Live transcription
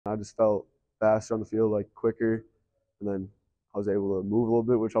I just felt faster on the field, like quicker, and then I was able to move a little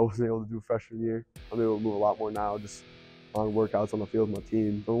bit, which I wasn't able to do freshman year. I'm able to move a lot more now, just on workouts on the field with my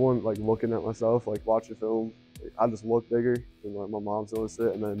team. I wasn't like looking at myself, like watching film. I just look bigger, and like my mom's noticed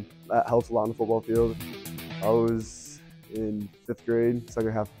it, and then that helps a lot on the football field. I was in 5th grade,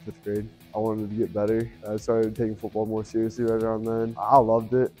 second half of 5th grade. I wanted to get better. I started taking football more seriously right around then. I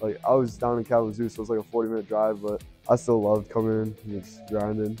loved it. Like I was down in Kalamazoo, so it was like a 40-minute drive, but I still loved coming in and just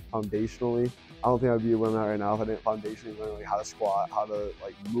grinding. Foundationally, I don't think I'd be where I'm at right now if I didn't foundationally learn like how to squat, how to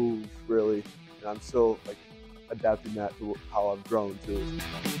like move really. And I'm still like adapting that to how I've grown too.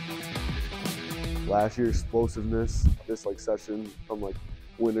 Last year, explosiveness. This like session from like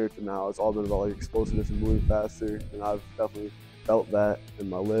winter to now, it's all been about like explosiveness and moving faster, and I've definitely felt that in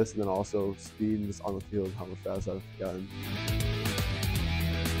my list, and then also speed and just on the field, how much faster I've gotten.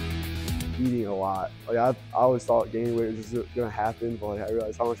 Eating a lot. Like I always thought gaining weight was just gonna happen, but like I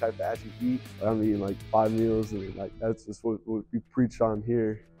realized how much I have to actually eat. Like, I'm eating like 5 meals, and like that's just what we preach on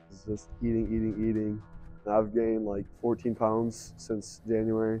here. It's just eating, eating, eating. And I've gained like 14 pounds since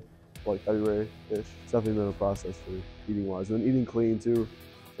January, like February-ish. It's definitely been a process for eating wise, and then eating clean too.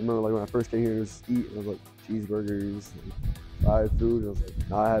 I remember like when I first came here, just eat, and I was like cheeseburgers, and fried food, and I was like,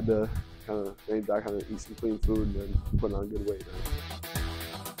 now I had to kind of rein back, kind of eat some clean food, and then put on good weight.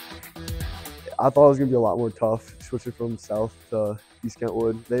 I thought it was gonna be a lot more tough, switching from South to East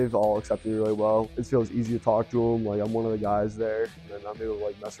Kentwood. They've all accepted me really well. It feels easy to talk to them. Like I'm one of the guys there, and I'm able to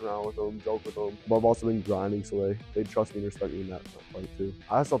like mess around with them, joke with them. But I've also been grinding, so they trust me and respect me in that part too.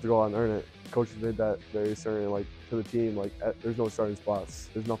 I still have to go out and earn it. Coaches made that very certain, like to the team, like there's no starting spots.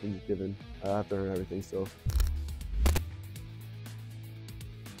 There's nothing given. I have to earn everything still.